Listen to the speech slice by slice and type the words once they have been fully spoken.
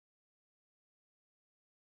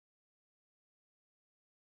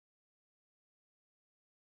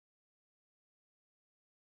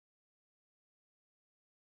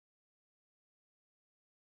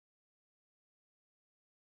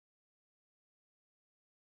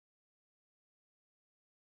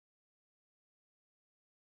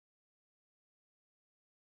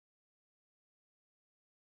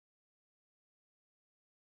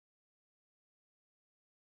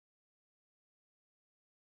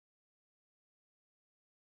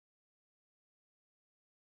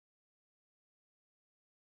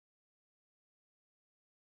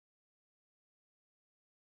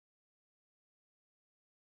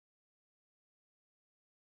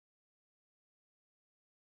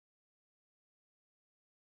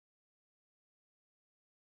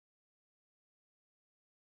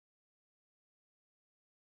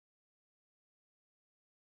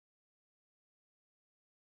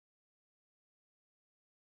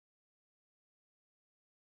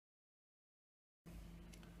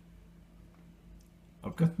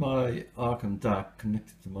I've got my Arcam DAC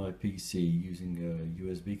connected to my PC using a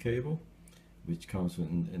USB cable, which comes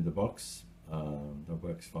in the box. That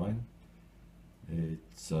works fine.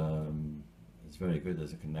 It's very good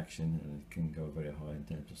as a connection, and it can go very high in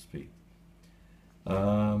terms of speed.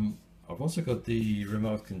 I've also got the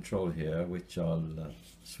remote control here, which I'll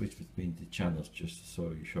switch between the channels just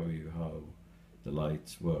to show you how the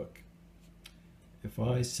lights work. If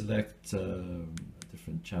I select a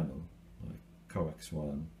different channel, like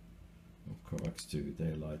coax1 or coax2,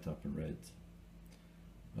 they light up in red.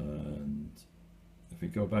 And if we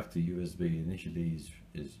go back to USB, initially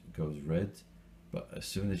it goes red, but as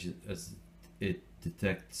soon as it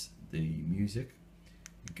detects the music,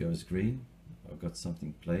 it goes green. I've got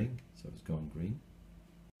something playing, so it's gone green.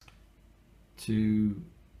 To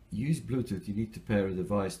use Bluetooth, you need to pair a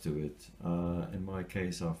device to it. In my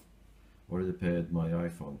case, I've already paired my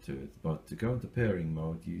iPhone to it, but to go into pairing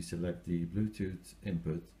mode, you select the Bluetooth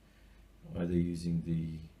input, either using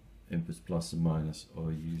the inputs plus and minus,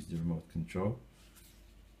 or use the remote control.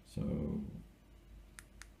 So you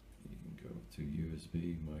can go to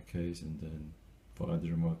USB in my case, and then via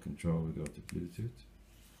the remote control we go to Bluetooth.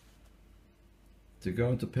 To go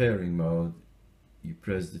into pairing mode, you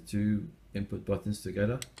press the two input buttons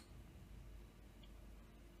together.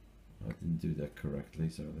 I didn't do that correctly,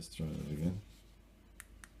 so let's try that again.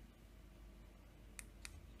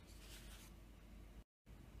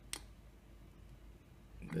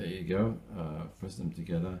 There you go, press them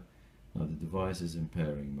together. Now the device is in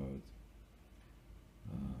pairing mode.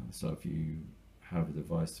 So if you have a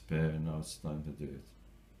device to pair, now it's time to do it.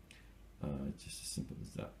 Just as simple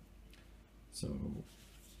as that. So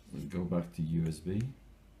we'll go back to USB.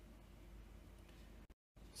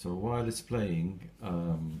 So while it's playing,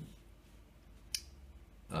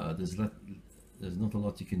 there's not a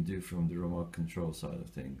lot you can do from the remote control side of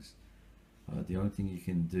things. The only thing you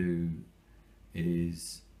can do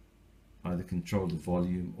is either control the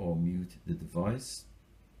volume or mute the device.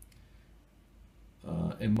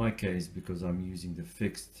 In my case, because I'm using the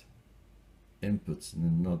fixed inputs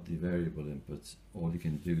and not the variable inputs, all you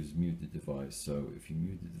can do is mute the device. So if you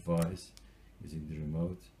mute the device using the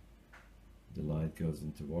remote, the light goes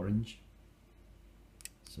into orange.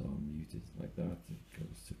 So I'll mute it like that, it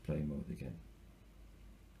goes to play mode again.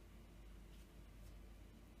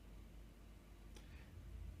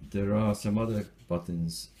 There are some other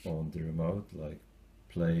buttons on the remote, like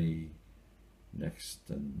play, next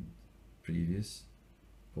and previous,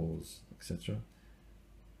 pause, etc.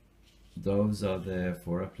 Those are there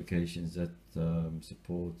for applications that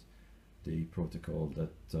support the protocol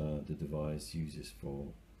that the device uses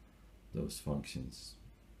for those functions.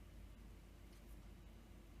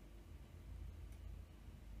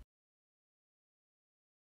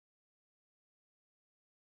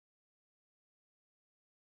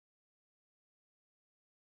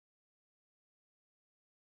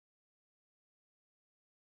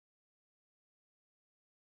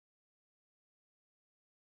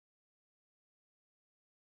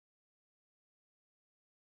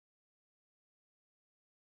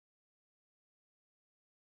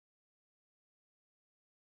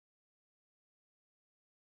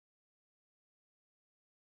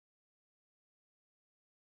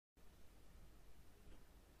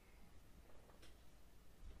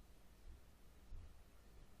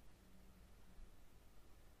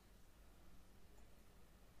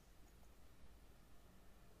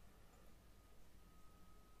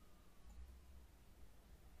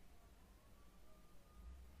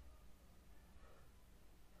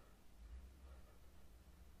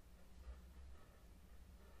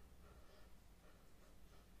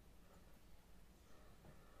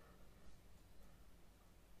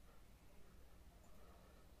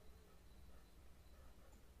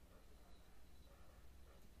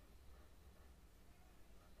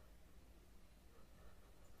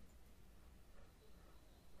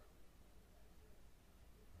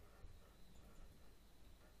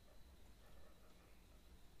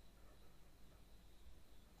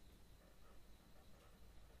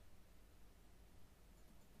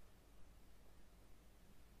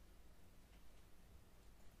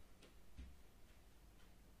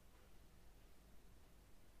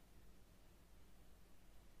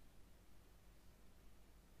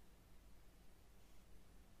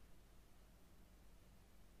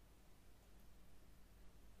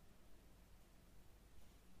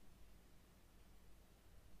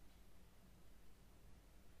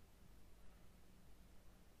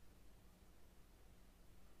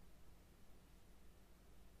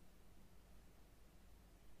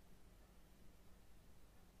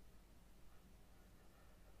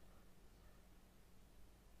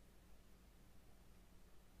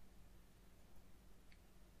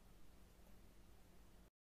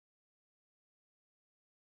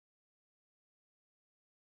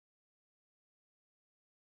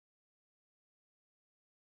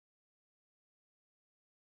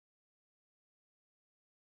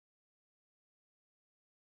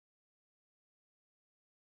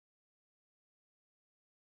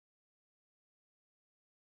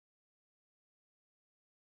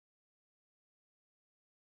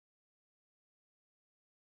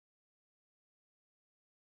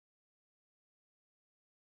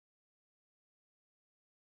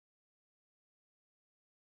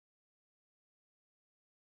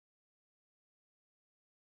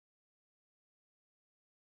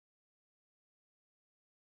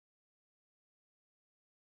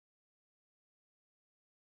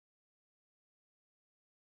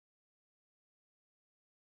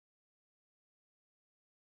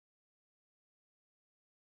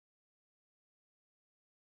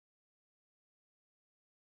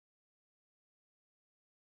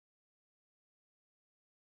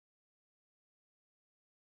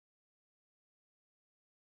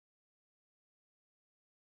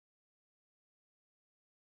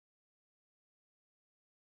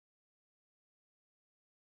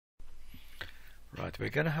 Right, we're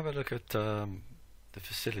going to have a look at the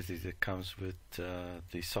facility that comes with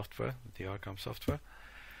the software, the Arcam software.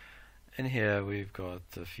 In here we've got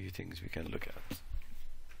a few things we can look at.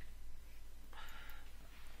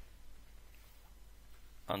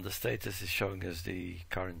 On the status is showing us the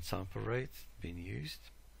current sample rate being used.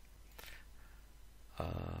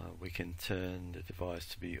 We can turn the device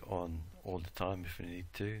to be on all the time if we need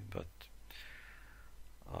to, but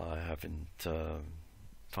I haven't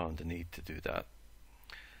found the need to do that.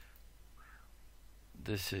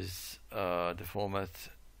 This is the format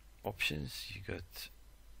options. You got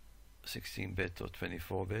 16-bit or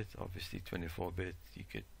 24-bit. Obviously 24-bit you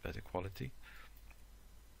get better quality.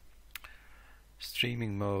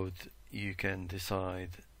 Streaming mode, you can decide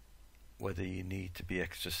whether you need to be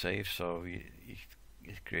extra safe, so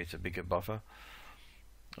it creates a bigger buffer.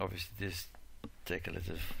 Obviously this take a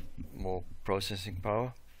little more processing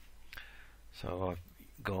power, so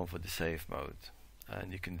I've gone for the safe mode,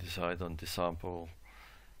 and you can decide on the sample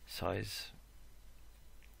size,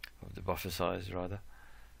 of the buffer size rather.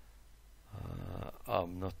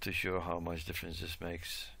 I'm not too sure how much difference this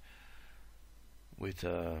makes with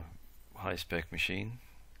a high spec machine,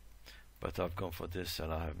 but I've gone for this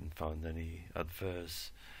and I haven't found any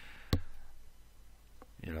adverse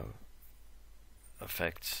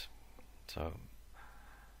effects. So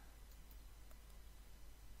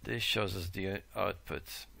this shows us the output.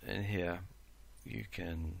 In here you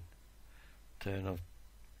can turn off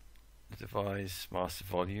the device master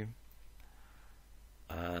volume,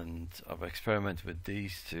 and I've experimented with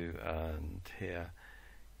these two, and here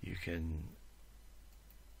you can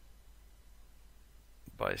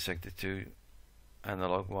bisect the two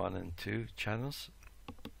analog 1 and 2 channels.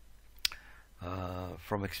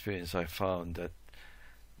 From experience I found that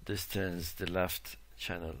this turns the left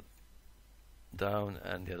channel down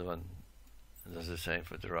and the other one does the same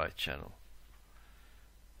for the right channel.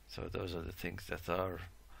 So those are the things that are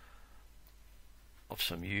of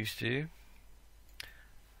some use to you.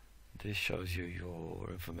 This shows you your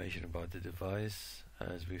information about the device.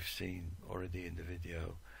 As we've seen already in the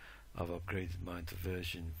video, I've upgraded mine to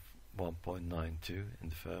version 1.92 in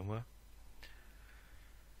the firmware.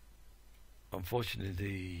 Unfortunately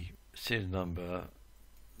the serial number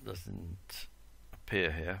doesn't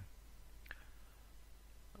appear here,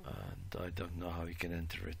 and I don't know how you can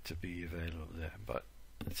enter it to be available there, but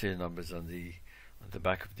the serial number is on the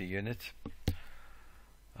back of the unit.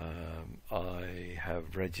 I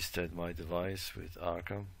have registered my device with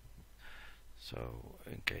Arcam, so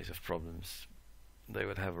in case of problems they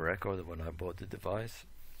would have a record of when I bought the device.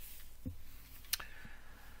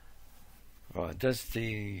 Right, that's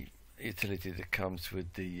the utility that comes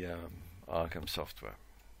with the Arcam software.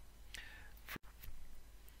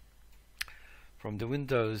 From the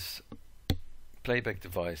Windows playback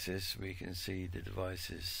devices we can see the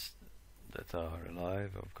devices that are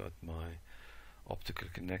alive. I've got my optical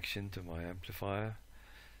connection to my amplifier.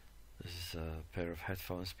 This is a pair of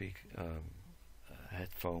headphone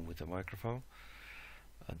headphone with a microphone,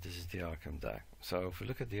 and this is the Arcam DAC. So if we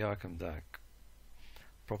look at the Arcam DAC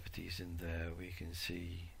properties in there, we can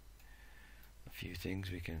see a few things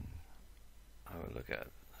we can have a look at.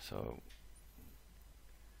 So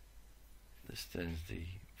this turns the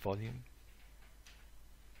volume.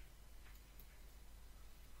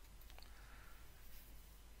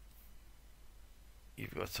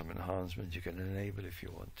 You've got some enhancements you can enable if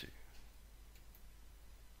you want to.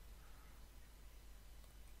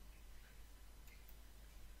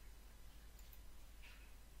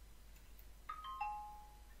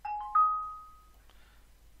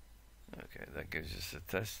 Okay, that gives us a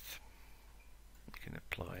test. You can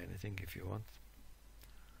apply anything if you want.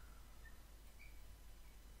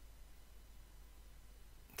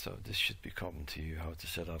 So this should be common to you how to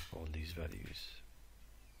set up all these values.